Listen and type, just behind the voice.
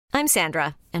I'm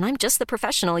Sandra, and I'm just the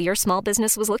professional your small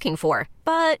business was looking for.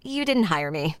 But you didn't hire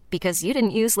me because you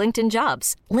didn't use LinkedIn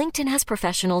Jobs. LinkedIn has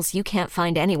professionals you can't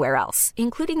find anywhere else,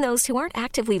 including those who aren't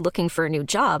actively looking for a new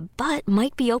job, but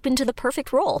might be open to the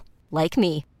perfect role, like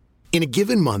me. In a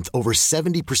given month, over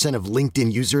 70% of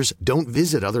LinkedIn users don't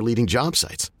visit other leading job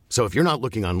sites. So if you're not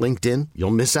looking on LinkedIn,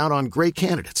 you'll miss out on great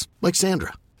candidates like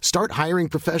Sandra. Start hiring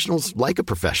professionals like a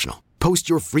professional. Post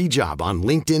your free job on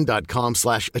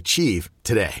linkedin.com/achieve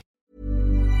today.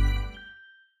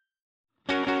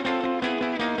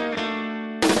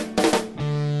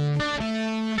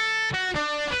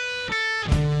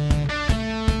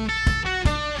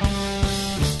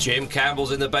 Jim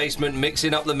Campbell's in the basement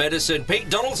mixing up the medicine.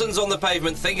 Pete Donaldson's on the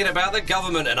pavement thinking about the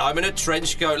government, and I'm in a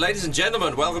trench coat. Ladies and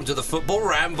gentlemen, welcome to the Football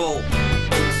Ramble.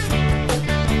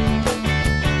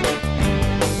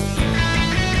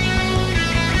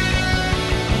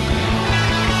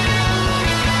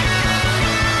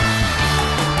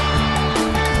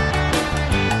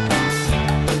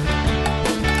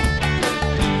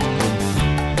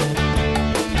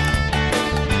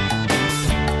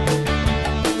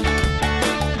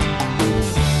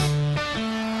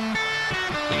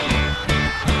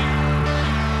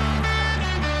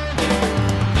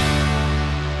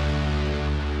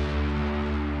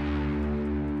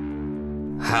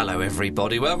 Hello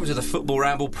everybody, welcome to the Football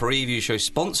Ramble preview show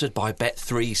sponsored by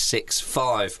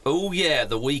Bet365. Oh yeah,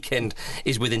 the weekend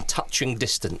is within touching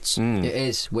distance. It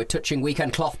is. We're touching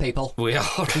weekend cloth, people. We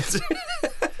are.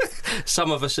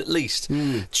 Some of us at least.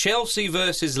 Chelsea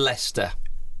versus Leicester.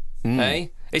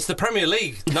 Hey? It's the Premier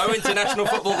League. No international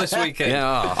football this weekend.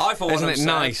 Yeah. I thought Isn't it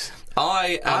nice?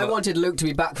 I wanted Luke to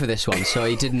be back for this one so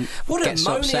he didn't get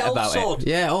so upset about it.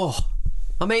 Yeah,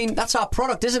 I mean, that's our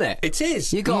product, isn't it? It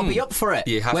is. You've got to be up for it,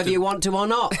 whether you want to or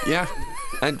not. Yeah.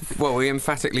 And, well, we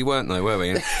emphatically weren't, though, were we?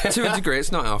 And to a degree,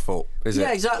 it's not our fault, is it?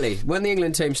 Yeah, exactly. When the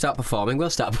England team start performing, we'll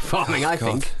start performing, I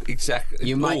think. Exactly.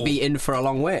 You might be in for a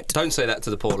long wait. Don't say that to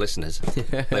the poor listeners.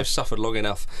 They've suffered long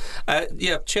enough.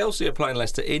 Chelsea are playing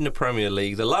Leicester in the Premier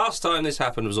League. The last time this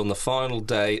happened was on the final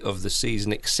day of the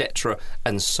season, etc.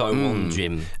 and so on,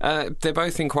 Jim. They're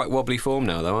both in quite wobbly form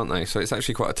now, though, aren't they? So it's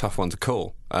actually quite a tough one to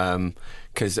call.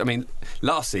 Because, I mean,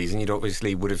 last season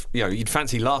you'd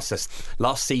fancy last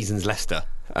season's Leicester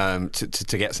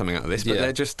to get something out of this, but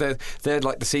they're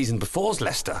like the season before's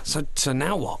Leicester. So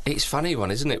now what? It's a funny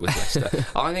one, isn't it, with Leicester?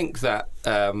 I think that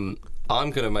I'm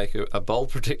going to make a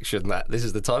bold prediction that this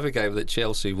is the type of game that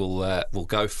Chelsea will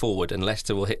go forward and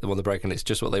Leicester will hit them on the break, and it's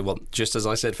just what they want. Just as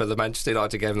I said for the Manchester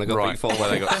United game, they got beat 4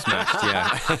 where they got smashed.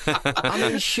 Yeah. I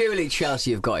mean, surely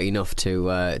Chelsea have got enough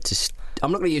to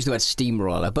I'm not going to use the word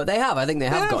steamroller, but they have. I think they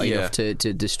have got enough to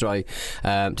destroy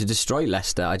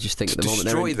Leicester. I just think at the moment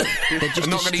destroy them. I'm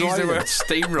not going to use the word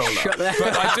steamroller, but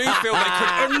I do feel they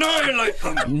could annihilate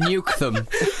them, nuke them.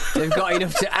 They've got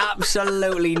enough to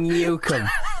absolutely nuke them.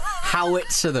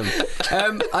 Howitzer them.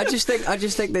 I just think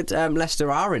that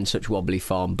Leicester are in such wobbly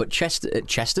form, but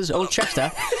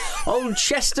Old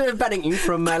Chester Bennington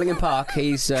from Lincoln Park,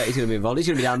 he's going to be involved. He's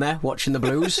going to be down there watching the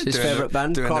Blues, his favourite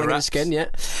band, crawling in his skin. Yeah.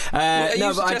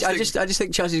 I just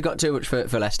think Chelsea's got too much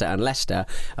for Leicester, and Leicester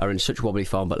are in such wobbly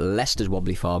form, but Leicester's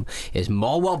wobbly form is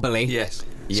more wobbly. Yes.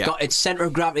 Its centre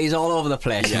of gravity is all over the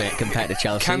place, mate, compared to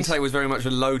Chelsea. Kante was very much a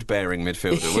load-bearing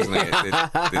midfielder, wasn't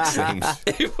he? It seems.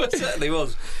 It certainly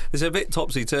was. It's a bit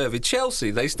topsy-turvy. Chelsea,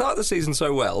 they start the season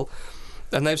so well,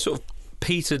 and they've sort of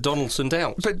Peter Donaldsoned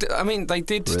out. But, I mean, they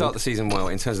did start the season well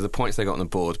in terms of the points they got on the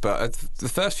board, but the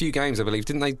first few games, I believe,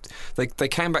 didn't they? They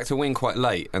came back to win quite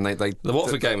late, and the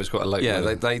Watford game was quite a late one.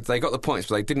 Yeah, they got the points,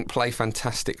 but they didn't play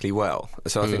fantastically well.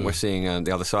 So I think we're seeing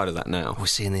the other side of that now. We're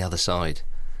seeing the other side.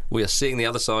 We are seeing the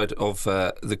other side of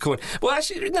the coin. Well,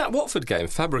 actually, in that Watford game,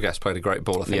 Fabregas played a great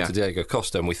ball, I think, to Diego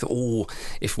Costa, and we thought,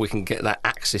 if we can get that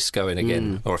axis going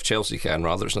again, or if Chelsea can,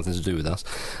 rather, it's nothing to do with us.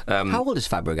 How old is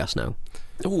Fabregas now?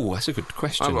 Oh, that's a good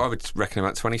question. I would reckon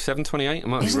about 27, 28.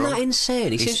 Isn't that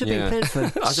insane? He seems to have been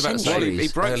playing for I was about to say, centuries. he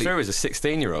broke through as a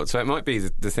 16-year-old, so it might be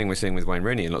the thing we're seeing with Wayne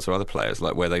Rooney and lots of other players,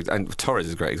 like and Torres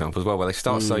is a great example as well, where they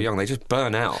start so young, they just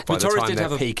burn out by the time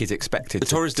their peak is expected to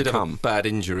come. Torres did have a bad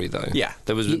injury, though. Yeah.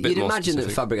 There was a bit You'd more imagine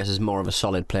specific. that Fabregas is more of a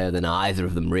solid player than either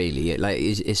of them, really. Like,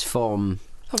 his form...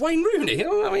 Wayne Rooney,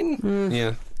 I mean...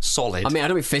 Yeah. Solid. I mean, I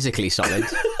don't mean physically solid.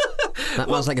 That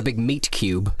man's like a big meat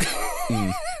cube.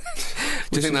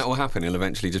 Do you think that will happen? He'll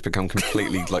eventually just become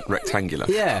completely rectangular.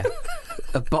 Yeah,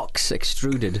 a box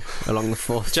extruded along the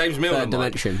third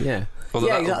dimension. Yeah.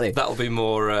 Although exactly. That'll be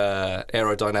more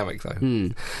aerodynamic,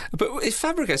 though. But it's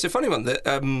Fabregas, a funny one. That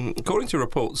according to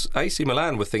reports, AC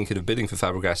Milan were thinking of bidding for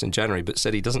Fabregas in January, but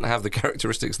said he doesn't have the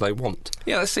characteristics they want.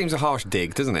 Yeah, that seems a harsh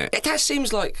dig, doesn't it? That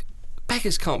seems like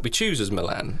beggars can't be choosers,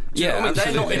 Milan. Do you Yeah, know what I mean? They're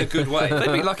not absolutely. in a good way.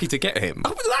 They'd be lucky to get him.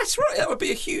 Oh, but that's right. That would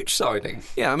be a huge signing.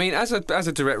 Yeah, I mean, as a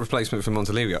direct replacement for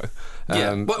Montolivo.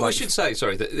 Well, we should say,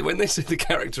 sorry, that when they say the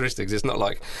characteristics, it's not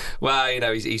like, well,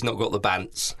 he's not got the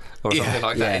bants or something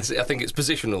like that. I think it's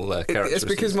positional characteristics. It's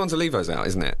because Montolivo's out,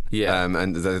 isn't it? Yeah.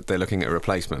 And they're looking at a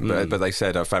replacement. But they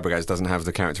said Fabregas doesn't have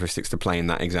the characteristics to play in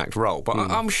that exact role. But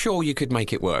I'm sure you could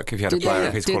make it work if you had a player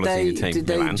of his quality in your team. Did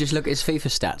they Milan. just look at his FIFA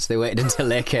stats? They waited until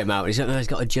they came out. He's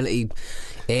got agility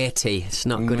 80. It's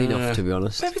not good enough, to be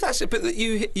honest. Maybe that's it. But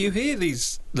you hear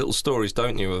these little stories,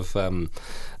 don't you, of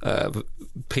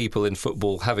people in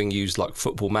football having used like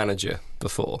Football Manager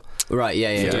before. Right?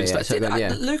 Yeah. So,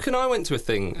 Luke and I went to a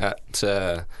thing at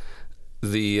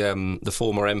the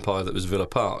former Empire that was Villa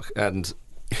Park, and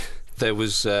there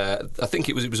was I think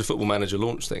it was a Football Manager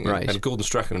launch thing, right. and Gordon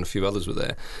Strachan and a few others were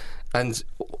there, and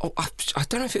I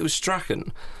don't know if it was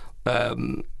Strachan.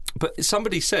 But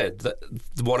somebody said that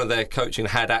one of their coaching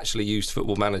had actually used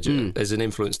Football Manager as an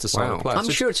influence to sign a player. I'm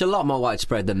sure it's a lot more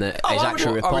widespread than is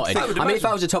actually reported. I mean, if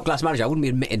I was a top-class manager, I wouldn't be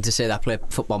admitted to say that I play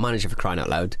Football Manager, for crying out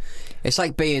loud. It's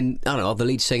like being, I don't know, the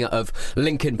lead singer of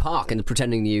Linkin Park and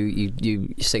pretending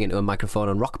you sing into a microphone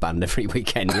on Rock Band every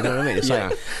weekend. You know what I mean? It's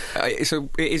like, so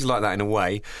it is like that in a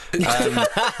way.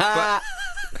 But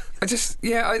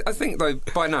I think, though,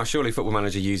 by now, surely Football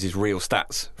Manager uses real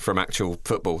stats from actual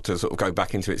football to sort of go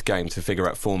back into its game to figure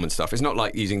out form and stuff. It's not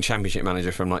like using Championship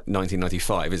Manager from like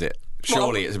 1995, is it?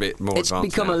 Surely it's a bit more advanced.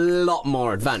 It's become now. a lot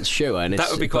more advanced, sure. And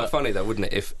that would be quite funny, though,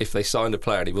 wouldn't it? If they signed a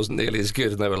player and he wasn't nearly as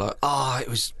good, and they were like, it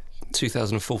was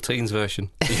 2014's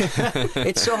version.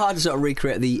 It's so hard to sort of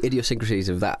recreate the idiosyncrasies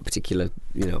of that particular,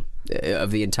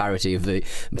 of the entirety of the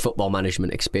football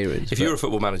management experience. If you're a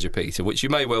Football Manager, Peter, which you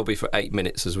may well be for 8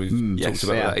 minutes, as we've talked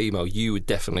about in that email, you would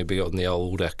definitely be on the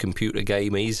old computer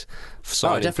gamies.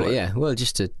 Definitely, yeah. Well,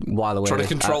 just to while away, trying to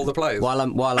control the players while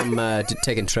I'm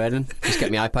taking training. Just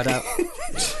get my iPad out.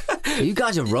 You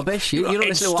guys are rubbish. You don't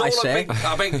listen to what I say.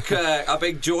 A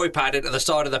big joypad into the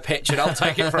side of the pitch, and I'll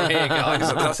take it from here,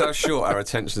 guys. That's how short our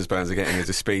attention spans are getting as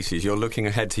a species. You're looking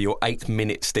ahead to your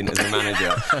 8-minute stint as a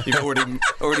manager. You've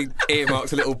already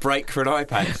earmarked a little break for an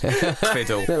iPad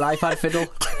fiddle. Little iPad fiddle.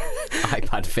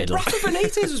 iPad fiddle. Rafa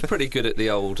Benitez was pretty good at the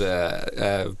old.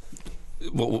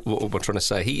 What am I trying to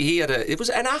say? He had it was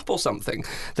an app or something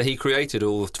that he created,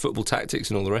 all the football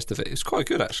tactics and all the rest of it. It was quite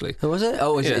good, actually. Oh, was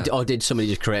it? Or did somebody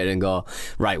just create it and go,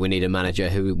 right, we need a manager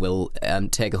who will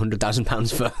take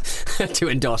 £100,000 to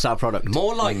endorse our product?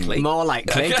 More likely. More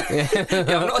likely. Yeah,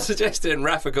 I'm not suggesting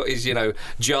Rafa got his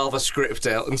JavaScript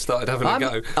out and started having a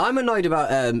go. I'm annoyed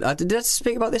about. Did I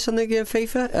speak about this on the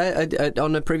FIFA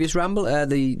on a previous ramble?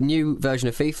 The new version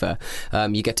of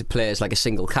FIFA, you get to play as like a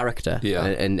single character,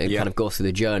 and kind of go through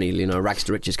the journey, rags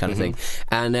to riches kind of thing.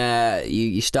 And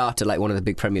you start at like one of the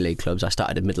big Premier League clubs. I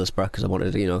started at Middlesbrough because I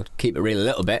wanted to keep it real a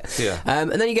little bit. And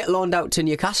then you get loaned out to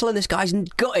Newcastle, and this guy's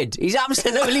gutted. He's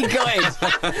absolutely gutted.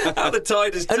 How the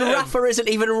tide has turned. And Rafa isn't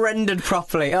even rendered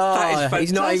properly. Oh,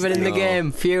 he's not even in the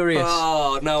game. Furious.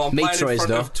 Oh no, I'm playing in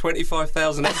front of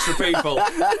 25,000 extra people.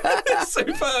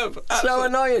 Superb. So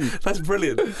annoying. That's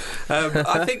brilliant.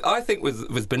 I think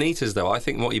with Benitez though, I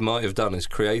think what he might have done is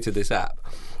created this app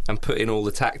and put in all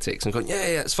the tactics and gone,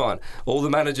 yeah, it's fine. All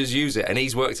the managers use it, and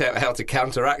he's worked out how to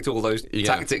counteract all those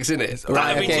tactics in it.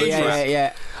 Right, okay,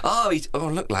 yeah. Oh,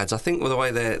 look, lads, I think with the way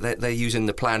they're using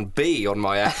the plan B on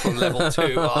my app on level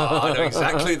 2, I know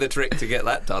exactly the trick to get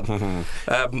that done.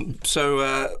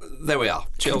 So there we are.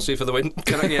 Chelsea for the win.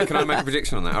 Can I make a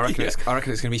prediction on that? I reckon it's going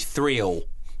to be 3-3.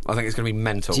 I think it's going to be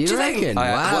mental. Do you reckon?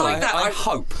 Wow. I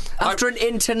hope. After an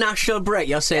international break,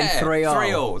 you're saying 3-3.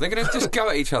 3-3. They're going to just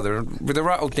go at each other with a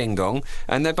right old ding-dong,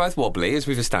 and they're both wobbly, as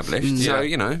we've established. So,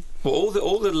 Well,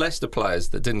 all the Leicester players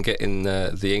that didn't get in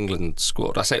the England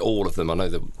squad, I say all of them, I know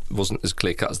that wasn't as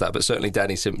clear-cut as that, but certainly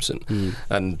Danny Simpson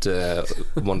and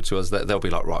one or two others, they'll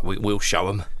be like, right, we'll show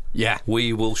them. Yeah.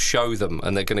 We will show them,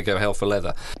 and they're going to go hell for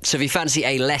leather. So if you fancy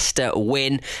a Leicester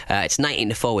win, it's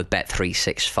 19-4 with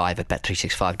Bet365 at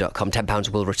bet365.com. £10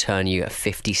 will return you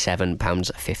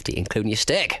 £57.50, including your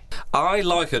stake. I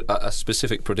like a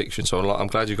specific prediction, so I'm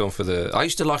glad you've gone for I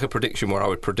used to like a prediction where I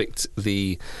would predict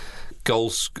the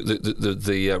goals,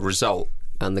 the result.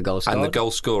 And the goal scored. And the goal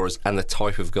scorers and the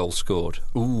type of goal scored.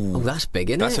 Ooh, that's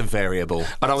big, isn't That's it? a variable.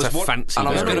 And I was fancy. And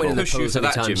I was going to push you for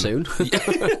that, time Jim. soon.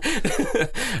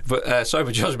 But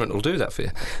sober judgment will do that for you.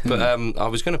 But I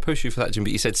was going to push you for that, Jim.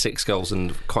 But you said 6 goals,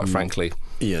 and quite frankly,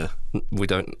 we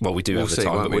don't. Well, we do We'll have the see,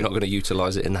 time, won't but we? we're not going to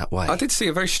utilise it in that way. I did see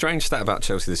a very strange stat about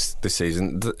Chelsea this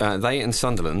season. They and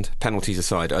Sunderland, penalties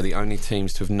aside, are the only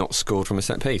teams to have not scored from a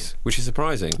set piece, which is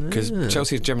surprising because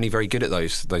Chelsea is generally very good at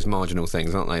those marginal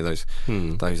things, aren't they? Those.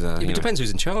 It depends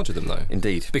who's in charge of them, though.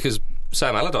 Indeed. Because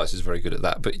Sam Allardyce is very good at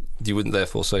that, but you wouldn't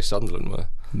therefore say Sunderland were.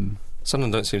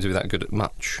 Sunderland don't seem to be that good at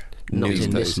much. Not these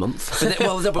in days. this month. But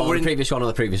Or we're the in. previous one or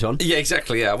the previous one. Yeah,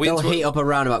 exactly. Yeah, They'll heat up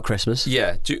around about Christmas.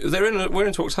 Yeah, we're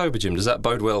into October, Jim. Does that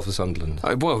bode well for Sunderland?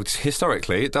 Well,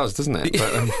 historically it does, doesn't it?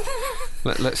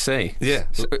 But, let's see. Yeah.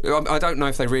 So, I don't know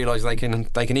if they realise they can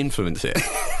influence it.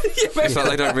 It's like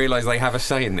they don't realise they have a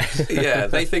say in this. Yeah,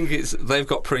 they think they've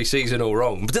got pre-season all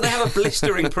wrong. But do they have a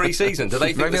blistering pre-season? Do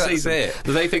they think Maybe the that's season? it.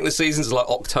 Do they think the season's like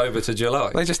October to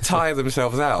July? They just tire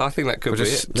themselves out. I think that could We're be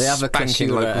just it. They have a spanking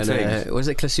Clausura local and teams. was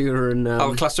it Clausura and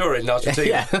Clausura in Argentina.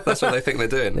 Yeah. That's what they think they're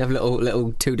doing. they have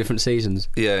little 2 different seasons.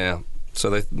 Yeah.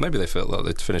 So maybe they felt like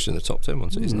they'd finished in the top 10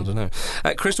 one season. I don't know.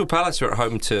 Crystal Palace are at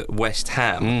home to West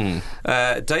Ham.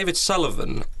 David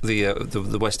Sullivan,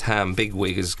 the West Ham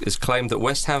bigwig, has claimed that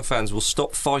West Ham fans will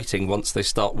stop fighting once they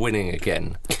start winning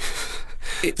again.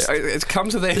 It's come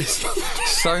to this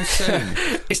so soon.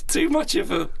 It's too much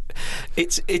of a.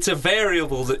 It's a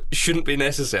variable that shouldn't be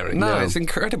necessary. No, it's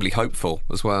incredibly hopeful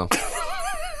as well.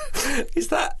 Is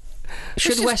that?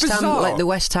 Should is West Ham, bizarre. like the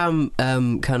West Ham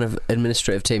kind of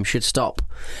administrative team, should stop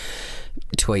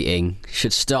tweeting,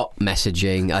 should stop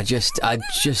messaging.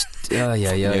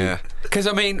 Yeah. Because,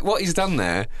 I mean, what he's done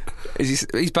there is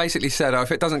he's basically said,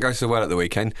 if it doesn't go so well at the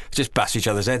weekend, just bash each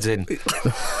other's heads in.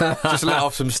 Just let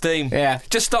off some steam. Yeah.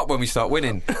 Just stop when we start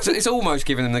winning. So it's almost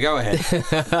giving them the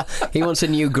go-ahead. He wants a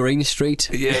new Green Street.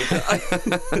 Yeah.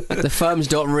 The firms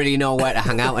don't really know where to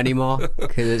hang out anymore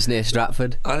because it's near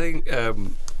Stratford. I think.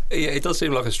 Yeah, it does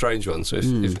seem like a strange one. So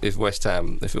if West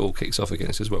Ham, if it all kicks off again,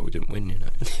 it says, well, we didn't win, you know.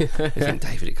 I think,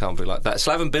 David, it can't be like that.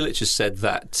 Slaven Bilic has said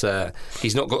that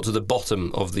he's not got to the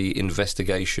bottom of the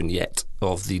investigation yet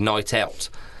of the night out,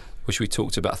 which we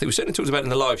talked about. I think we certainly talked about it in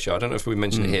the live show. I don't know if we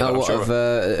mentioned it here. But I'm sure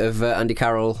Of Andy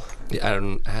Carroll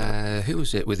who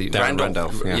was it with you? Darren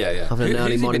Randolph, yeah. having an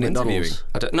early who's he morning been McDonald's.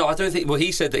 I don't think. Well,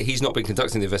 he said that he's not been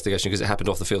conducting the investigation because it happened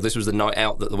off the field. This was the night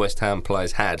out that the West Ham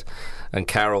players had, and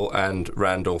Carroll and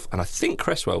Randolph and I think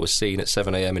Cresswell was seen at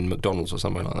 7 a.m. in McDonald's or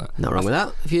something like that. Not wrong with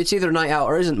that. It's either a night out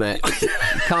or isn't, mate.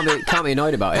 can't be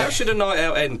annoyed about How it. should a night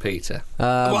out end, Peter?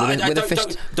 With a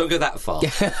fist. Don't go that far.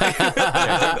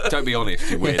 Don't be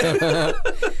honest, you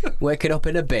weirdo. Waking up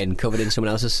in a bin covered in someone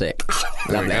else's sick.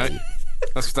 There we go. Lovely.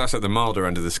 That's at the milder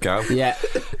end of the scale. Yeah,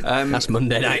 that's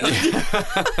Monday night.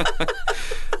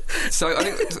 So I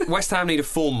think West Ham need a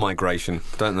form migration,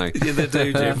 don't they? Yeah, they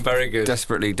do, Jim. Very good.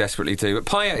 Desperately do. But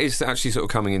Payet is actually sort of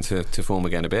coming into form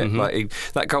again a bit. Like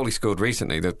that goal he scored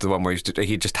recently, the one where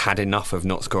he just had enough of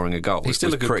not scoring a goal. He's still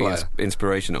was a good pretty player.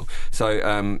 Inspirational.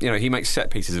 So he makes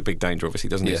set pieces a big danger, obviously,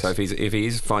 doesn't he? Yes. So if he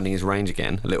is finding his range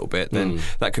again a little bit, then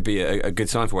that could be a good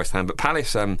sign for West Ham. But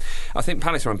Palace, I think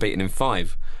Palace are unbeaten in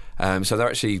 5. So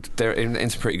they're in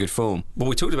some pretty good form. Well,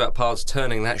 we talked about Pards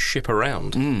turning that ship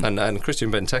around, and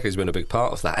Christian Benteke has been a big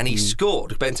part of that. And he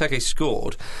scored. Benteke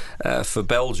scored for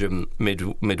Belgium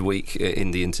midweek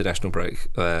in the international break.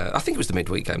 I think it was the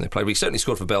midweek game they played. But he certainly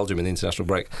scored for Belgium in the international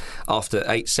break after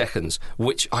 8 seconds,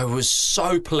 which I was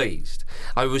so pleased.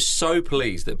 I was so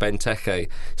pleased that Benteke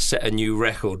set a new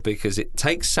record because it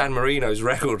takes San Marino's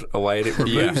record away and it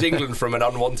removes England from an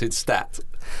unwanted stat.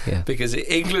 Yeah. Because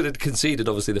England had conceded,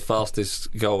 obviously, the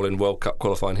fastest goal in World Cup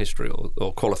qualifying history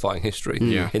or qualifying history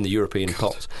in the European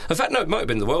pot. In fact, no, it might have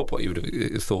been the World Pot, you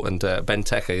would have thought, and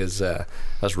Benteke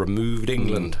has removed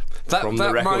England from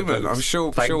the record moment, books. I'm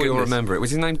sure Thank you'll goodness. remember it. Was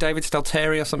his name David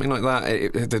Stalteri or something like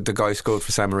that? The guy who scored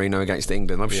for San Marino against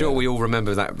England. I'm sure we all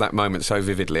remember that moment so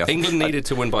vividly. England needed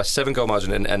to win by 7-goal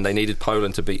margin, and they needed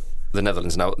Poland to beat the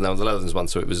Netherlands. Now the Netherlands won,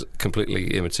 so it was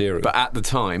completely immaterial. But at the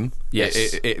time, Yes.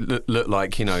 it looked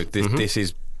like, this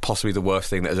is possibly the worst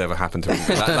thing that has ever happened to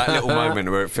England. that little moment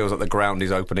where it feels like the ground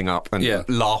is opening up and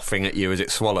laughing at you as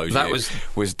it swallows you.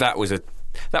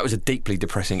 That was a deeply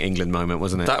depressing England moment,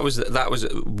 wasn't it? That was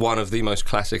one of the most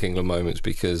classic England moments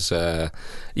because, as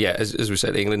we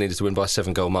said, England needed to win by a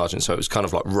 7-goal margin. So it was kind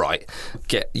of like, right,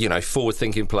 get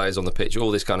forward-thinking players on the pitch, all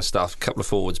this kind of stuff, couple of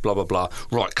forwards, blah blah blah.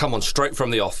 Right, come on, straight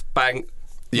from the off, bang.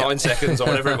 9 seconds or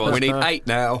whatever it was. We need 8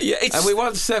 now. Yeah, and we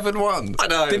won 7-1. I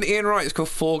know. Didn't Ian Wright score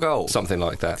 4 goals? Something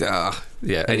like that.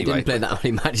 Yeah, And he anyway. didn't play that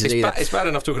many matches It's, either. it's bad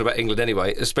enough talking about England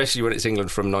anyway, especially when it's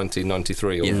England from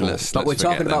 1993 or But we're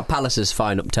talking about Palace's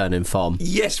fine upturn in form.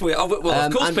 Yes, we are. Well,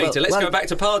 of course, and, Peter. Let's go back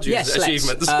to Pardew's yes,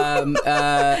 achievements.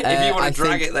 If you want to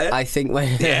drag it there. I think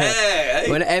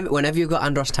whenever you've got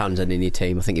Andros Townsend in your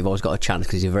team, I think you've always got a chance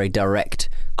because he's a very direct,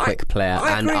 quick player.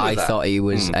 I and agree with I that. thought he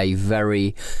was a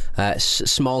very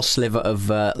small sliver of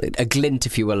a glint,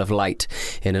 if you will, of light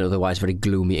in an otherwise very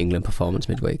gloomy England performance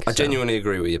midweek. I genuinely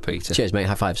agree with you, Peter. Cheers, mate.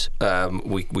 High fives.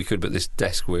 We could, but this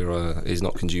desk is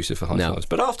not conducive for high fives.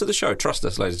 But after the show, trust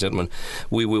us, ladies and gentlemen,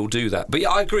 we will do that. But yeah,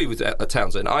 I agree with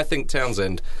Townsend. I think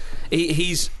Townsend,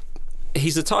 he's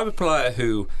the type of player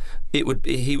who he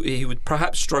would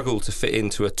perhaps struggle to fit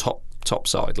into a top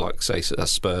side, like say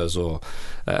Spurs or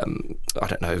I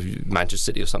don't know, Manchester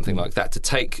City or something like that, to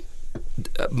take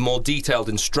more detailed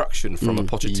instruction from a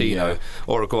Pochettino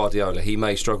or a Guardiola. He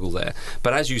may struggle there,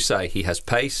 but as you say, he has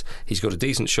pace, he's got a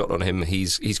decent shot on him,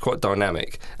 he's quite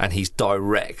dynamic and he's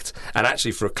direct, and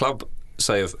actually for a club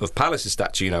say of Palace's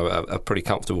stature, a pretty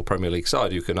comfortable Premier League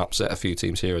side who can upset a few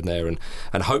teams here and there and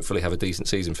hopefully have a decent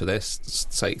season for their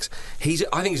sakes. I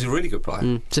think he's a really good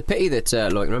player. It's a pity that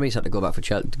Loic Remy's had to go back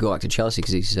to Chelsea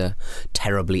because he's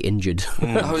terribly injured.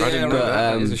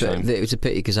 That is a shame. It was a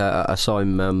pity because I saw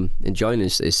him enjoying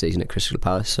his season at Crystal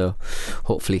Palace, so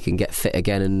hopefully he can get fit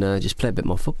again and just play a bit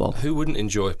more football. Who wouldn't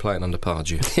enjoy playing under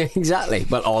Pardew? Exactly.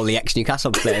 Well, all the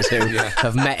ex-Newcastle players who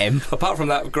have met him. Apart from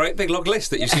that great big log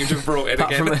list that you seem to have brought in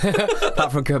again.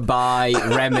 Apart from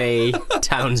Kabay, Remy,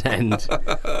 Townsend.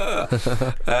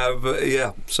 But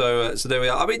yeah, so there we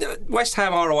are. I mean, West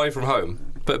Ham are away from home,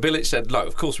 but Bilic said, "No,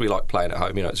 of course we like playing at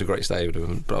home. It's a great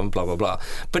stadium, blah blah blah blah."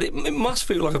 But it must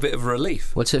feel like a bit of a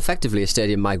relief. Well, it's effectively a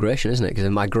stadium migration, isn't it? Because they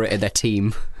migrated their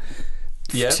team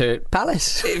to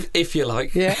Palace, if you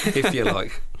like. Yeah, if you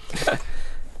like.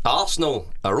 Arsenal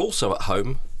are also at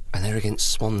home. And they're against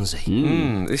Swansea.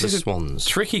 This is Swans. a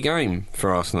tricky game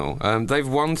for Arsenal. They've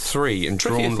won 3 and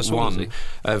Trickier drawn for Swansea.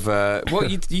 1 of. Well,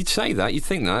 you'd say that, you'd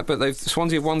think that, but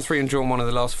Swansea have won 3 and drawn 1 of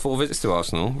the last 4 visits to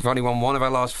Arsenal. We've only won 1 of our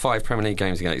last 5 Premier League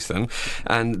games against them,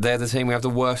 and they're the team we have the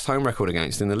worst home record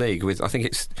against in the league. With I think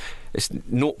it's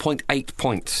 0.8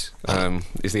 points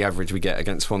is the average we get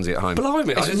against Swansea at home.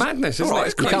 Blimey, it's madness, isn't it?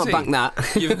 It's you crazy. can't bank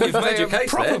that. You've made your case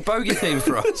proper there. bogey team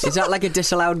for us. Is that like a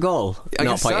disallowed goal? I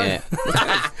guess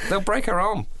 0.8. They'll break our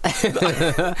arm.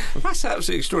 That's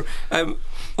absolutely extraordinary.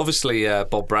 Obviously,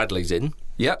 Bob Bradley's in.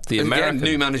 Yep, The Again, American.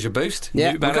 new manager boost.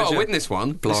 Yeah. We've got to win this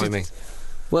one. Blimey.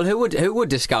 Well, who would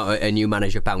discount a new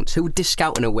manager bounce? Who would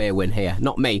discount an away win here?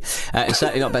 Not me. And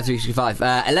certainly not Bet365.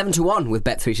 11-1 with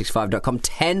Bet365.com.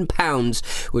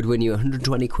 £10 would win you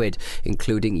 120 quid,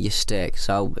 including your stake.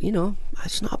 So,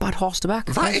 it's not a bad horse to back.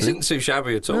 That isn't too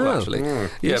shabby at all, No. actually. No.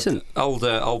 Yeah, Decent. old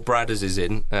Bradders is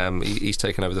in. He's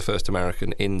taken over the first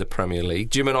American in the Premier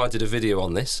League. Jim and I did a video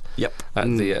on this. Yep. At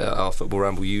our Football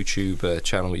Ramble YouTube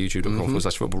channel,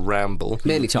 youtube.com/Football Ramble.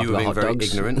 Mainly talking You were about being hot very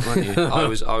dogs. ignorant, weren't you?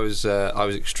 I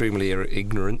was extremely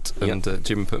ignorant, and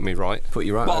Jim put me right. Put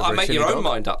you right Well, over a make chili your own dog.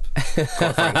 mind up,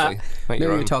 quite frankly. Make Maybe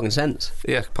your we're own. talking sense.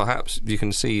 Yeah, perhaps you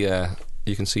can see.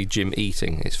 You can see Jim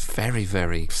eating. It's very,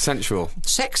 very Sensual.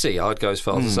 sexy. I'd go as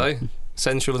far as to say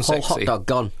sensual and Whole sexy. hot dog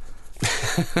gone.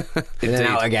 In Indeed. and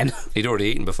out again. He'd already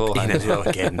eaten beforehand as well.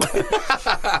 again.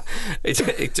 It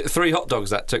took 3 hot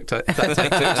dogs that take took. Sorry.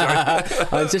 I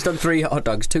was just on 3 hot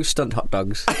dogs, 2 stunt hot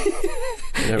dogs.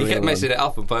 He kept messing it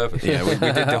up on purpose. Yeah, we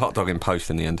did the hot dog in post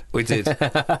in the end. We did.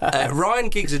 Ryan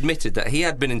Giggs admitted that he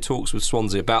had been in talks with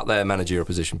Swansea about their managerial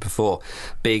position before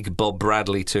big Bob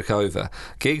Bradley took over.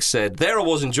 Giggs said, "There I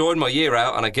was enjoying my year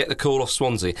out and I get the call off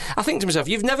Swansea. I think to myself,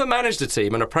 you've never managed a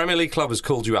team and a Premier League club has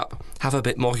called you up. Have a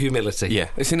bit more humility." Yeah,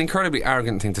 it's an incredibly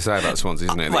arrogant thing to say about Swansea,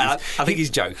 isn't it? Well, I think he's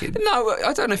joking. No,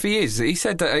 I don't know if he is. He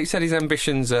said his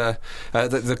ambitions,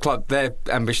 the club, their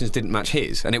ambitions didn't match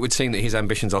his, and it would seem that his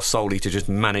ambitions are solely to just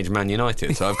manage Man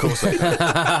United. So of course,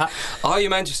 Are you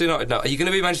Manchester United? No. Are you going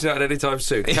to be Manchester United anytime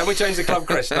soon? Can we change the club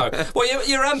crest? No. Well,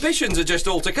 your ambitions are just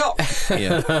all to cup.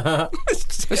 yeah,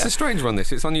 it's a strange one.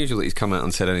 It's unusual that he's come out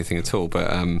and said anything at all,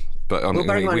 but I mean, Well,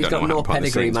 bearing in mind we he's don't got know no what happened behind the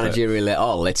pedigree scenes, but- managerial at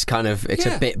all. It's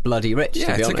Yeah. a bit bloody rich, Yeah,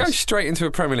 to be to go honest. straight into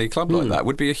a Premier League club like that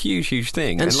would be a huge, huge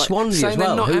thing. And like, Swansea as saying they're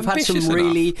well, not who've had some ambitious enough.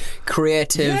 really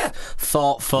creative, Yeah.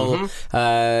 thoughtful,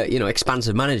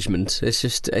 expansive management. It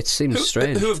seems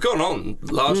strange. Who have gone on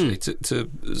largely to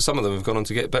some of them have gone on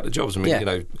to get better jobs. I mean,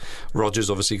 Yeah. Rodgers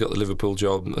obviously got the Liverpool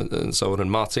job and so on,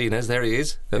 and Martinez, there he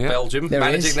is, at Belgium, There he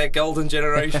managing is. their golden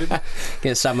generation.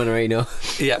 Against San Marino.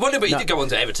 Yeah, well, no, but he did go on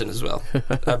to Everton as well.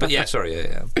 But yeah, sorry,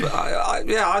 yeah. But I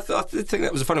think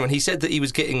that was a funny one. He said that he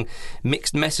was getting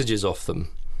mixed messages off them.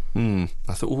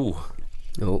 I thought, ooh,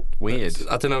 Oh, Weird.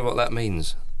 I don't know what that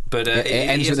means. But It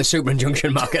ends with a super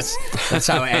injunction, Marcus. That's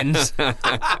how it ends.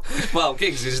 Well,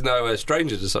 Giggs is no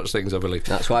stranger to such things, I believe.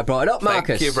 That's why I brought it up,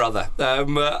 Marcus. Thank you, brother.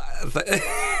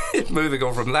 Moving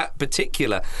on from that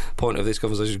particular point of this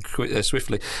conversation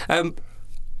swiftly.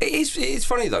 It's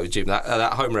funny though, Jim,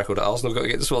 that home record that Arsenal got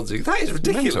against Swansea. That is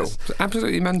ridiculous. Mental.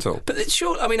 Absolutely mental. But it's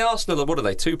sure. I mean, Arsenal, what are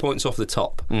they? 2 points off the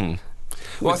top.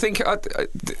 Well, I think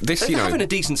this, They're having a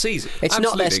decent season. It's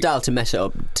not their style to mess it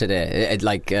up today, at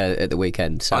the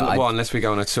weekend. So unless we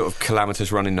go on a sort of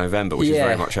calamitous run in November, which is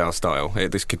very much our style.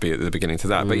 This could be at the beginning to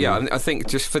that. But yeah, I think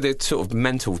just for the sort of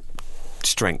mental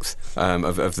strength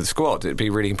of the squad, it'd be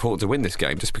really important to win this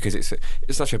game, just because it's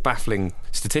such a baffling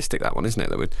statistic, that one, isn't it,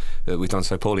 that we've done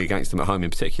so poorly against them at home in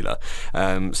particular.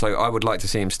 So I would like to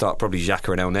see him start probably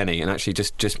Xhaka and El Neni and actually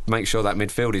just make sure that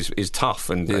midfield is tough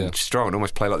and strong and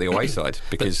almost play like the away side,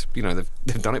 because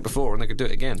they've done it before and they could do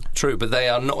it again. True, but they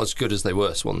are not as good as they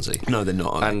were, Swansea. No, they're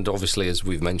not. And obviously, as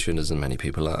we've mentioned, as many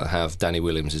people have, Danny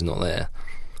Williams is not there.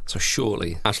 So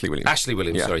surely... Ashley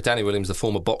Williams, yeah. Sorry. Danny Williams, the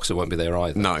former boxer, won't be there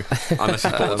either. No, unless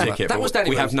he's bought a ticket. That was Danny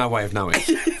we Williams. have no way of knowing.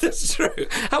 That's true.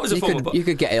 That was a former boxer. You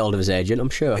could get hold of his agent, I'm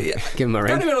sure. Yeah. Give him a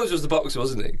ring. Danny Williams was the boxer,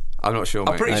 wasn't he? I'm not sure,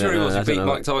 mate. I'm pretty sure he was. He beat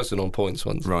Mike Tyson on points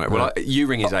once. Right. Well, you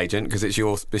ring his agent because it's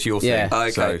your thing. Yeah.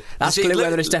 Okay. So. Ask Luke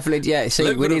whether it's definitely... Yeah, see,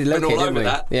 Luke we need Luke here, didn't we?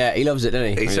 that. Yeah, he loves it,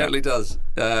 doesn't he? He certainly does.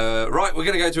 Right, we're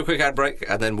going to go to a quick ad break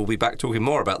and then we'll be back talking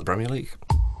more about the Premier League.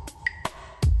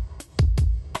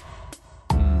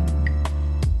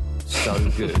 So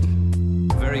good.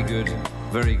 Very good.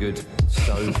 Very good.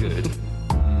 So good.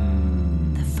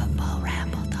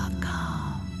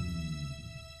 TheFootballRamble.com.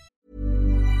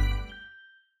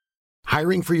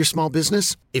 Hiring for your small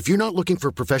business? If you're not looking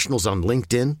for professionals on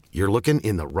LinkedIn, you're looking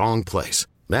in the wrong place.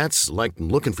 That's like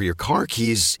looking for your car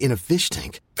keys in a fish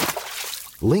tank.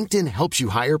 LinkedIn helps you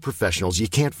hire professionals you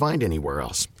can't find anywhere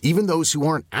else, even those who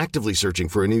aren't actively searching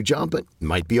for a new job but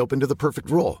might be open to the perfect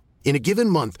role. In a given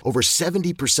month, over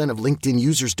 70% of LinkedIn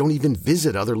users don't even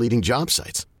visit other leading job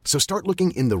sites. So start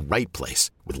looking in the right place.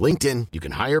 With LinkedIn, you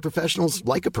can hire professionals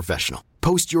like a professional.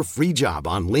 Post your free job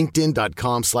on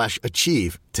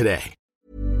linkedin.com/achieve today.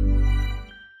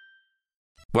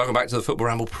 Welcome back to the Football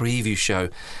Ramble preview show,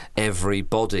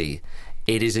 everybody.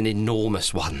 It is an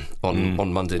enormous one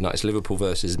on Monday night. It's Liverpool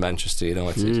versus Manchester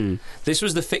United. This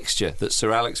was the fixture that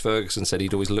Sir Alex Ferguson said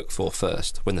he'd always look for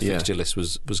first when the fixture list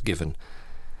was given.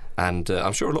 And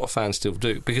I'm sure a lot of fans still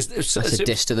do, because that's a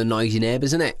diss to the noisy neighbours,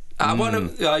 isn't it? Well,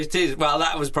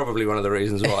 that was probably one of the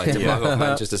reasons why to mug off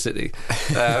Manchester City.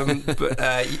 But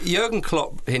Jurgen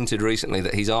Klopp hinted recently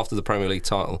that he's after the Premier League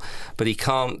title, but he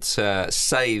can't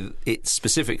say it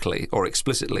specifically or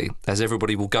explicitly, as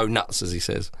everybody will go nuts, as he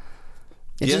says.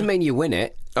 It doesn't mean you win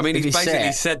it. I mean, he's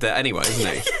basically said that anyway,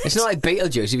 isn't he? It's not like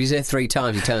Beetlejuice. If he's there 3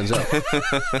 times, he turns up.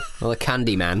 Or the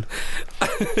Candy Man.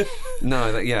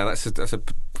 No, that's a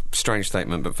strange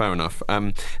statement, but fair enough.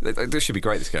 This should be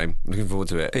great, this game. I'm looking forward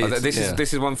to it.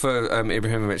 This is one for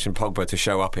Ibrahimovic and Pogba to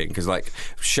show up in, because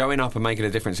showing up and making a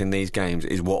difference in these games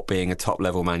is what being a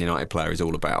top-level Man United player is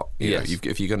all about. You know,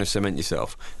 if you're going to cement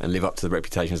yourself and live up to the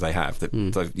reputations they have, they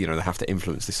have to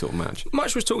influence this sort of match.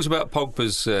 Much was talked about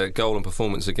Pogba's goal and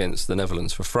performance against the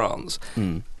Netherlands for France.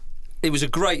 It was a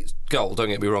great goal, don't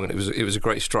get me wrong, and it was a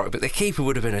great strike, but the keeper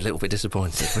would have been a little bit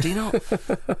disappointed, would he not? I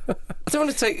don't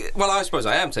want to take... Well, I suppose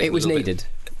I am taking it was needed.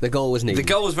 The goal was needed. The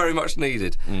goal was very much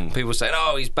needed. People saying,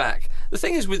 oh, he's back. The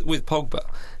thing is with Pogba,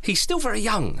 he's still very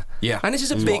young. Yeah. And this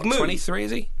is a big move. 23,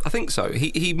 is he? I think so.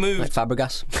 He moved... Like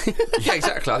Fabregas. Yeah,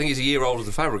 exactly. I think he's a year older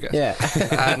than Fabregas. Yeah.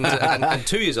 and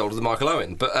 2 years older than Michael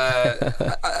Owen. But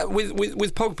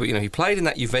with Pogba, he played in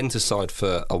that Juventus side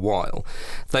for a while.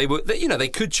 They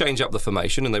could change up the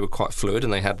formation, and they were quite fluid,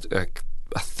 and they had, I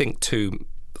think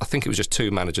it was just 2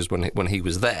 managers when he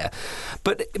was there.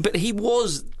 But he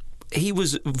was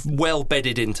well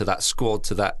bedded into that squad,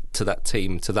 to that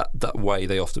team, to that way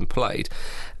they often played.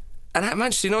 And at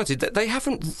Manchester United, they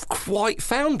haven't quite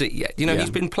found it yet. He's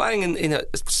been playing in a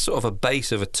sort of a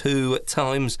base of a 2 at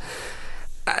times.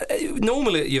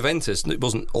 Normally at Juventus, it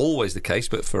wasn't always the case,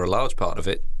 but for a large part of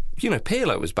it,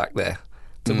 Pirlo was back there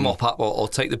to mop up or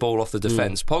take the ball off the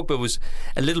defence. Pogba was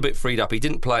a little bit freed up. He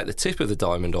didn't play at the tip of the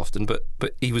diamond often, but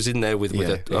he was in there with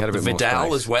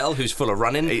Vidal as well, who's full of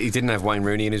running. He didn't have Wayne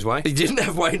Rooney in his way. He didn't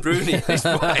have Wayne Rooney in his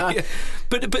way.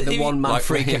 But the one-man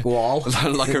free kick wall.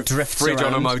 Like a fridge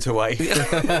on a motorway.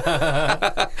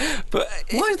 But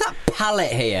why is that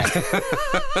pallet here?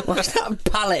 Why's that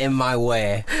pallet in my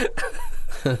way?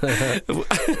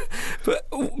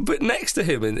 but next to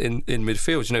him in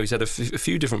midfield, he's had a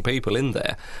few different people in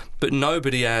there, but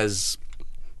nobody as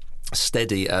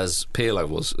steady as Pirlo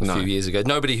was a few years ago.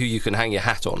 Nobody who you can hang your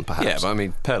hat on, perhaps. Yeah, but I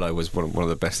mean, Pirlo was one of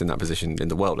the best in that position in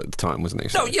the world at the time, wasn't he?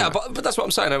 So, no, yeah, but that's what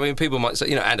I'm saying. I mean, people might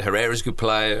say, and Herrera's a good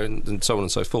player and so on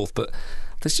and so forth, but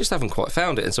they just haven't quite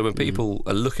found it. And so when people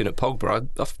are looking at Pogba,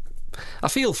 I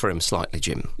feel for him slightly,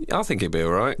 Jim. I think he'd be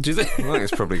all right. Do you think? I think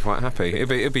he's probably quite happy.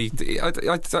 It'd be. I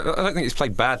don't think he's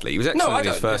played badly. He was excellent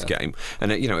in his first game,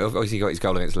 and obviously he got his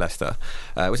goal against Leicester.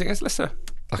 Was it against Leicester?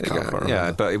 I can't remember.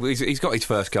 Yeah, but he's got his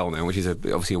first goal now, which is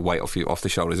obviously a weight off the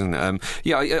shoulders, isn't it?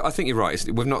 I think you're right.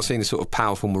 We've not seen the sort of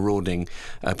powerful, marauding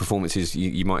performances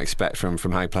you might expect from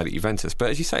how he played at Juventus. But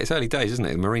as you say, it's early days, isn't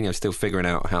it? Mourinho's still figuring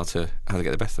out how to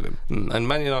get the best of him. And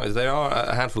Man United, they are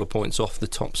a handful of points off the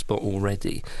top spot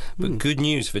already. But good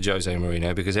news for Jose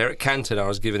Mourinho, because Eric Cantona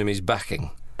has given him his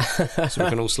backing. So we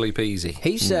can all sleep easy.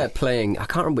 He's playing, I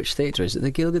can't remember which theatre, is it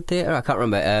the Gilgood Theatre? I can't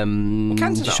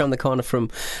remember. Just around the corner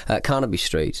from Carnaby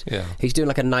Street. Yeah. He's doing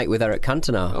like a night with Eric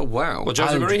Cantona. Oh, wow. Well,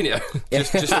 Jose Mourinho.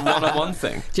 just a one-on-one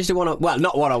thing. Just a one-on-one. Well,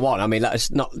 not one-on-one. I mean,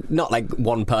 that's not like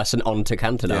one person onto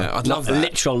Cantona. Yeah, I'd love that. A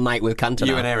literal night with Cantona.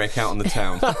 You and Eric out on the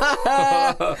town.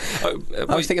 I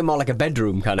was thinking more like a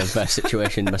bedroom kind of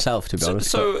situation myself, to be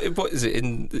honest. So what is it?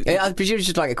 I presume it's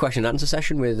just like a question and answer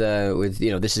session with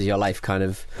this is your life kind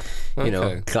of,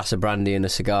 glass of brandy and a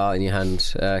cigar in your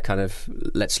hand, kind of,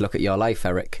 let's look at your life,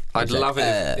 Eric. I'd love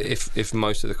it if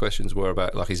most of the questions were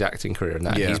about like his acting career and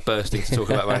that. Yeah. He's bursting to talk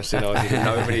about Manchester United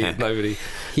and nobody.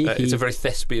 It's a very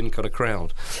thespian kind of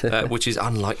crowd, which is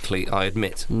unlikely, I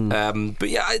admit. But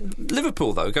yeah,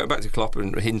 Liverpool though, going back to Klopp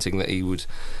and hinting that he would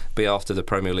be after the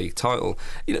Premier League title.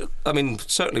 I mean,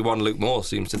 certainly one Luke Moore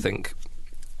seems to think.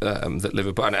 That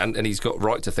Liverpool, and he's got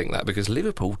right to think that, because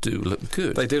Liverpool do look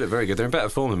good. They do look very good. They're in better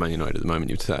form than Man United at the moment,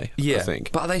 you'd say. Yeah, I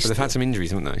think. But they've had some injuries,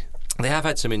 haven't they? They have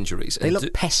had some injuries. They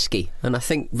look pesky, and I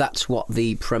think that's what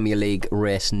the Premier League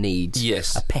race needs.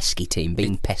 Yes. A pesky team,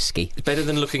 being pesky. It's better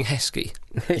than looking Heskey.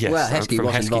 Yes, well, Heskey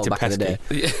was involved back in the day.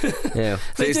 Yeah.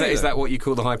 So is that what you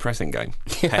call the high pressing game?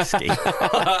 Pesky.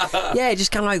 Yeah,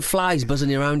 just kind of like flies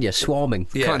buzzing around you, swarming.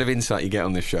 Yeah. Kind of insight you get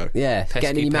on this show. Yeah,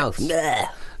 getting in your mouth.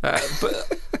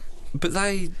 But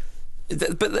I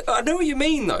know what you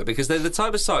mean, though, because they're the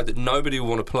type of side that nobody will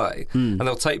want to play, and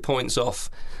they'll take points off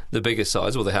the bigger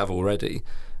sides, well, they have already.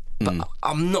 But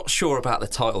I'm not sure about the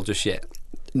title just yet.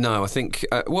 No, I think.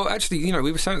 Well, actually,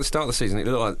 we were saying at the start of the season, it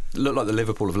looked like the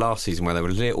Liverpool of last season, where they were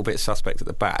a little bit suspect at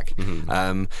the back.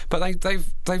 But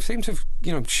they've seemed to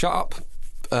have shut up.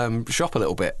 Shop a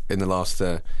little bit in the last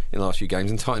few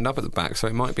games and tightened up at the back, so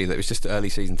it might be that it was just early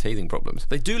season teething problems.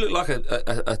 They do look like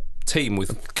a team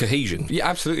with cohesion. Yeah,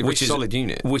 absolutely, which is a solid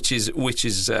unit, which is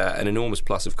an enormous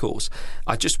plus, of course.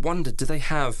 I just wondered, do they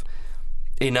have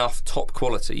enough top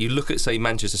quality? You look at, say,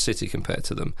 Manchester City compared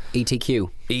to them.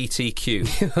 ETQ.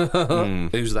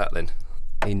 Who's that then?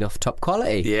 Enough top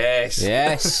quality. Yes.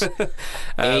 ETQ.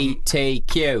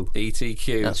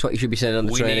 That's what you should be saying on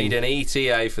the training. We need an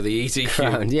ETA for the ETQ.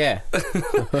 Crown, yeah.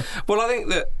 Well, I think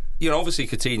that, obviously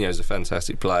Coutinho's a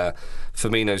fantastic player.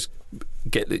 Firmino's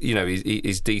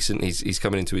he's decent. He's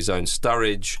coming into his own.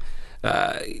 Sturridge.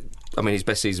 His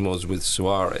best season was with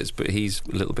Suarez, but he's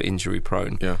a little bit injury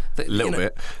prone. Yeah, a little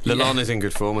bit. Lallana's in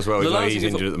good form as well, although he's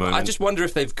injured at the moment. I just wonder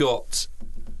if they've got.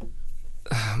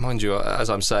 Mind you, as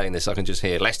I'm saying this, I can just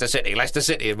hear Leicester City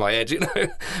in my head,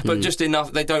 But just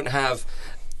enough. They don't have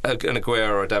an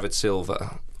Aguero or a David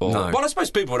Silva. No. Well, I suppose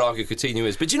people would argue Coutinho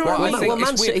is, but do you know what I think? Well,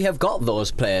 Man City have got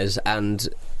those players, and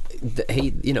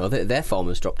their form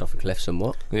has dropped off a cliff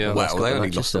somewhat. Yeah. Well, they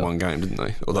only lost the one game, didn't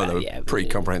they? Although they were pretty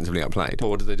comprehensively outplayed. Well,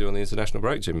 what did they do on the international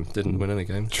break, Jim? Didn't win any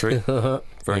game. True.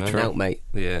 Very true. Out, mate.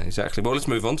 Yeah, exactly. Well, let's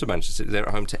move on to Manchester City. They're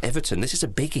at home to Everton. This is a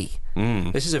biggie.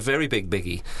 This is a very big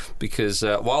biggie, because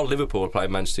while Liverpool are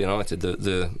playing Manchester United,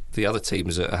 the other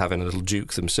teams are having a little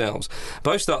duke themselves.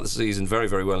 Both start the season very,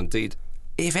 very well indeed.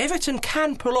 If Everton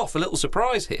can pull off a little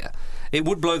surprise here, it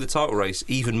would blow the title race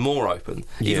even more open,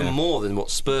 even more than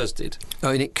what Spurs did.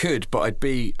 I mean, it could, but I'd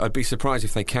be surprised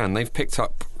if they can. They've picked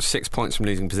up 6 points from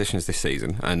losing positions this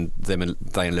season, and they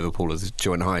and Liverpool have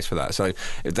joined highest for that. So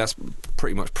that's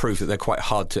pretty much proof that they're quite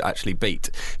hard to actually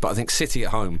beat. But I think City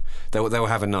at home, they'll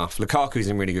have enough. Lukaku's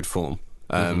in really good form.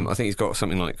 I think he's got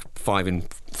something like 5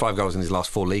 goals in his last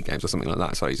 4 league games or something like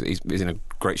that. So he's in a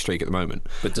great streak at the moment.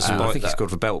 But despite I think he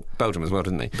scored for Belgium as well,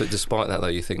 didn't he? But despite that, though,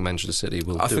 you think Manchester City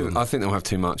will I think they'll have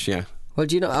too much. Yeah. Well,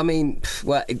 do you know, I mean,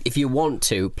 well, if you want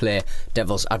to play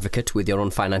devil's advocate with your own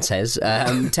finances,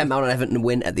 £10 on Everton to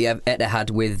win at the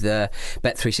Etihad with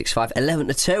Bet365,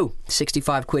 11-2,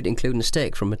 65 quid including a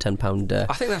stake from a £10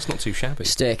 I think that's not too shabby.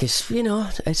 stake. It's, you know,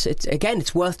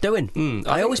 it's worth doing.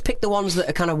 I always pick the ones that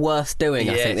are kind of worth doing,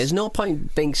 I think. There's no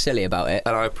point being silly about it.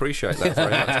 And I appreciate that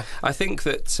very much. I think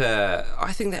that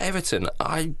Everton,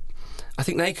 I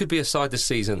think they could be a side this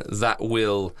season that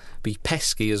will be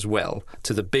pesky as well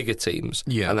to the bigger teams.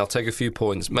 Yeah. And they'll take a few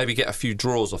points, maybe get a few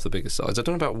draws off the bigger sides. I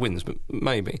don't know about wins, but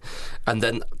maybe. And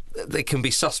then they can be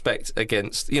suspect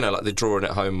against, you know, like they're drawing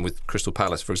at home with Crystal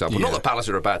Palace, for example. Yeah. Not that Palace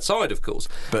are a bad side, of course.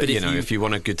 But you know, if you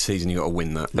want a good season, you've got to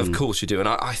win that. Of course you do. And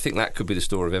I think that could be the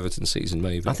story of Everton's season,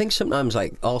 maybe. I think sometimes,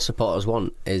 like, all supporters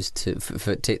want is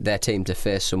for their team to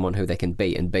face someone who they can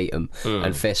beat and beat them,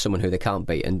 and face someone who they can't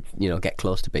beat and, you know, get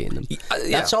close to beating them.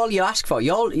 That's all you ask for.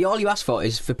 All you ask for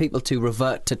is for people to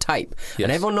revert to type. Yes.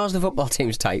 And everyone knows the football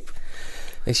team's type.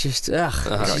 It's just,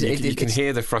 You can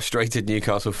hear the frustrated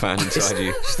Newcastle fan inside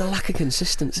you. It's the lack of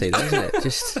consistency, isn't it?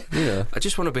 Just, you know. I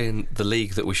just want to be in the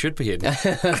league that we should be in. But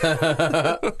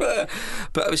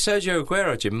with Sergio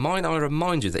Aguero, Jim, might I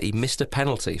remind you that he missed a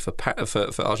penalty for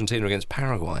Argentina against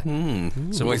Paraguay?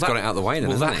 So he's got it out of the way then,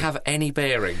 Will hasn't that he? have any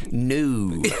bearing?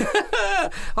 No.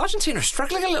 Argentina are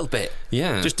struggling a little bit.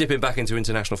 Yeah. Just dipping back into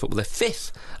international football. They're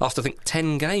fifth after, I think,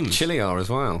 10 games. Chile are as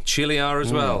well. Chile are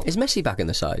as well. Is Messi back in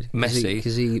the side? Messi.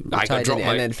 Because he I got retired, dropped,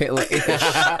 didn't he? And then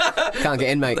can't get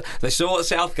in, mate. They saw what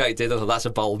Southgate did. I thought, that's a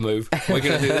bold move. We're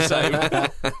going to do the same.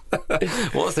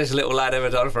 What's this little lad ever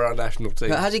done for our national team?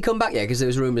 But has he come back yet? Because there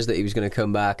was rumours that he was going to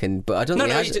come back, but I don't think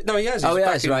he has. He has. Oh, He's he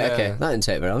back has, in, right, okay. That didn't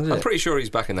take very long, did it? I'm pretty sure he's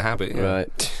back in the habit. Yeah.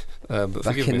 Right. But Back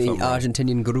forgive in me the if I'm wrong.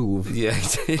 Argentinian groove. Yeah,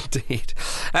 indeed.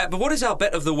 But what is our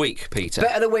bet of the week, Peter?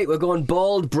 Bet of the week, we're going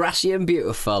bold, brassy and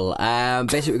beautiful.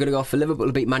 Basically, we're going to go for Liverpool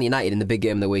to beat Man United in the big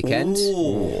game of the weekend.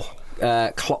 Ooh.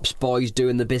 Klopp's boys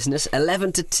doing the business,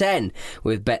 11-10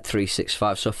 with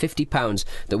Bet365. So £50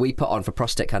 that we put on for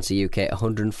Prostate Cancer UK,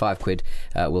 105 quid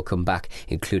will come back,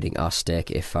 including our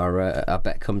stake if our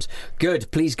bet comes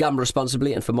good. Please gamble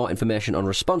responsibly, and for more information on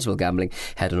responsible gambling,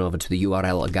 head on over to the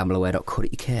URL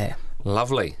gambleaware.co.uk.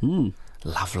 Lovely.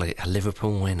 Lovely. A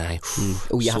Liverpool win, eh?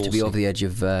 Oh, you have to be Saucy. over the edge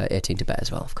of 18 to bet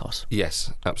as well, of course.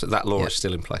 Yes, absolutely. That law is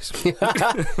still in place.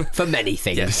 For many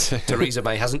things. Yes. Theresa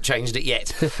May hasn't changed it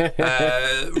yet.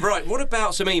 Right, what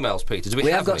about some emails, Peter? Do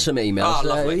We have got some emails.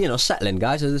 lovely. Settle in,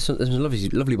 guys. There's some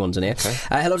lovely ones in here. Okay.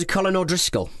 Hello to Colin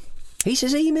O'Driscoll. He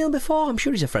says email before. I'm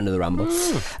sure he's a friend of the Ramble.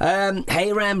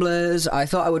 Hey Ramblers, I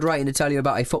thought I would write in to tell you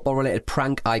about a football-related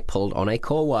prank I pulled on a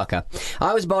co-worker.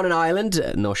 I was born in Ireland,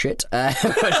 no shit,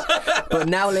 but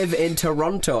now live in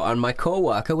Toronto, and my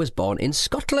co-worker was born in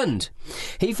Scotland.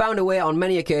 He found a way on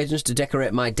many occasions to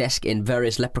decorate my desk in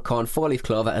various leprechaun, four-leaf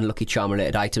clover and Lucky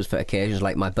Charm-related items for occasions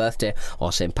like my birthday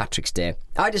or St. Patrick's Day.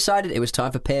 I decided it was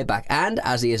time for payback, and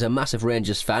as he is a massive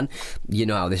Rangers fan, you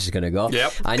know how this is going to go.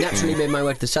 Yep. I naturally made my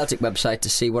way to the Celtic website to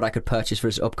see what I could purchase for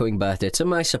his upcoming birthday. To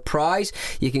my surprise,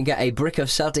 you can get a brick of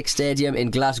Celtic Stadium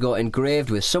in Glasgow engraved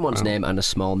with someone's name and a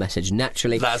small message.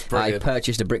 Naturally, That's brilliant. I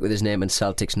purchased a brick with his name and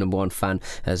Celtic's #1 fan,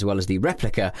 as well as the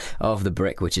replica of the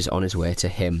brick, which is on his way to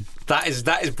him. That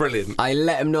is brilliant. I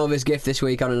let him know of his gift this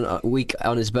week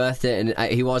on his birthday,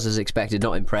 and he was, as expected,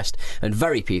 not impressed, and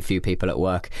very few people at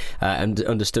work and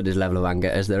understood his level of anger,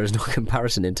 as there is no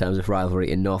comparison in terms of rivalry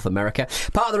in North America.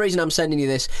 Part of the reason I'm sending you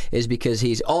this is because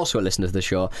he's also a listener to the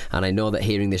show, and I know that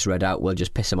hearing this read out will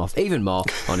just piss him off even more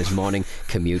on his morning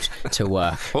commute to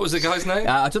work. What was the guy's name?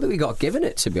 I don't think we got given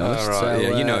it, to be honest. right. So,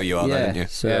 Yeah, you know who you are then, don't you?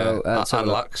 So,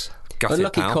 Unlux. Gutted,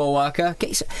 unlucky pal. co-worker.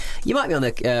 You might be on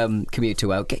the commute to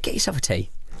work. Get yourself a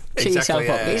tea. Cheer Exactly, yourself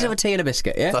yeah, up. Get yourself a tea and a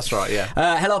biscuit, yeah? That's right,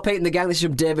 yeah. Hello, Pete and the gang. This is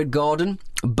from David Gordon.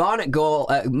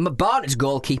 Barnet's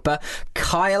goalkeeper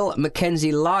Kyle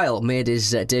Mackenzie Lyle made his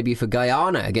debut for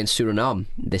Guyana against Suriname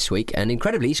this week, and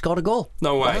incredibly he scored a goal.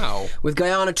 No way. Wow. With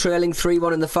Guyana trailing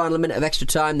 3-1 in the final minute of extra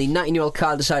time, the 19-year-old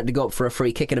Kyle decided to go up for a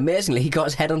free kick, and amazingly he got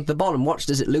his head onto the ball and watched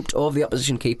as it looped over the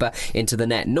opposition keeper into the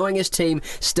net. Knowing his team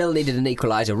still needed an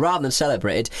equaliser, rather than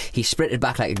celebrated, he sprinted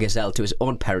back like a gazelle to his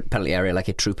own penalty area like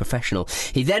a true professional.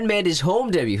 He then made his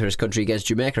home debut for his country against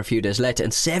Jamaica a few days later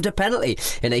and saved a penalty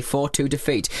in a 4-2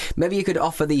 defeat. Maybe you could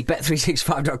offer the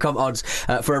Bet365.com odds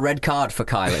for a red card for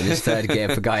Kyle in his third game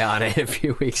for Guyana in a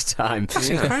few weeks' time. It's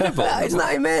incredible. Isn't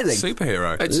that amazing?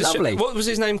 Superhero. It's a Lovely. what was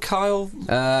his name? Kyle?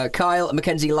 Kyle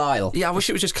Mackenzie Lyle. Yeah, I wish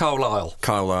it was just Kyle Lyle.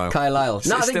 Kyle Lyle. Kyle Lyle. It's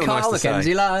No, I think still Kyle nice to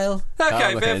Mackenzie say. Lyle. Okay, Kyle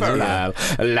fair Mackenzie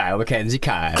enough. Lyle. Lyle Mackenzie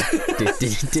Kyle. Did he?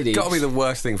 It's got to be the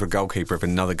worst thing for a goalkeeper if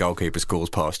another goalkeeper scores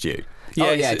past you. Yeah,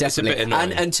 oh yeah, it's a definitely. bit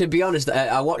annoying. And to be honest,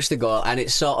 I watched the goal, and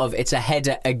it's a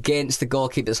header against the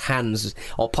goalkeeper's hands,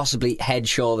 or possibly head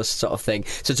shoulder sort of thing.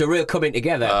 So it's a real coming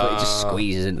together, but it just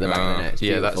squeezes into the back of the net. It's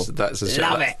Yeah, beautiful. that's a shame.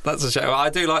 Love it. That's a shame. I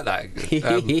do like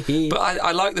that. But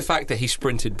I like the fact that he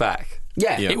sprinted back.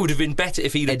 Yeah. It would have been better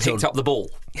if he'd have Heads picked on. up the ball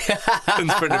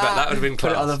and sprinted back. That would have been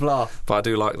class. Put it on the floor. But I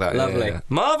do like that. Lovely. Yeah.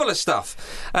 Marvellous stuff.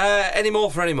 Any more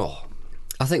for any more?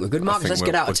 I think we're good, Marcus. think Let's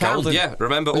we're- get out we're of town. golden. Yeah,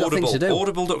 remember We've got things Audible.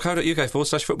 to do.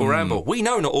 Audible.co.uk/football ramble. We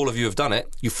know not all of you have done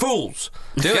it. You fools.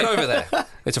 Get over there.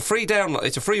 It's a free download.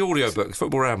 It's a free audio book,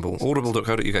 Football Ramble.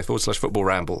 Audible.co.uk/football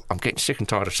ramble. I'm getting sick and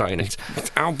tired of saying it.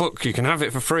 It's our book. You can have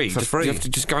it for free. free. You have to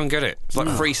just go and get it. It's like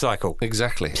Free Cycle.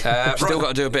 Exactly. Still got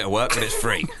to do a bit of work, but it's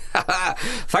free.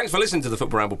 Thanks for listening to the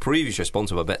Football Ramble preview show,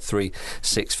 sponsored by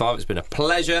Bet365. It's been a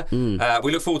pleasure.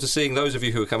 We look forward to seeing those of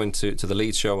you who are coming to the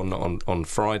Leeds show on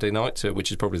Friday night,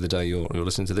 which is probably the day you're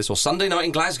listening to this, or Sunday night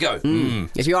in Glasgow.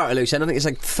 If you are at a loose end, I think it's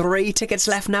like 3 tickets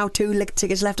left now, 2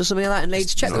 tickets left or something like that in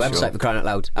Leeds. Check the website for crying out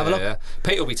loud. Have a look. Yeah.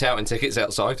 Pete will be touting tickets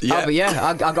outside. Oh, but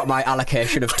I got my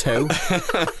allocation of 2.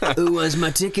 Who has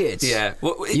my tickets? Yeah.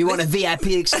 You want a VIP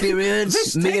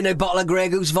experience? Me and a bottle of Grey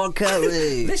Goose vodka?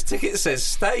 This ticket says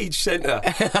stage centre.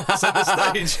 Centre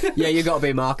stage. Yeah, you got to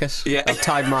be Marcus. Yeah. I've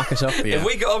tied Marcus up. If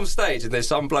we get on stage and there's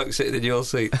some bloke sitting in your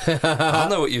seat, I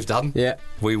know what you've done. Yeah.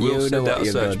 We will You know send what out a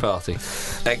you've search done. party.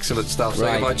 Excellent stuff. Say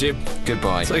Right. goodbye, Jim.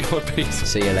 Goodbye. Say goodbye, Pete.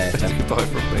 See you later. Goodbye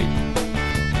from me.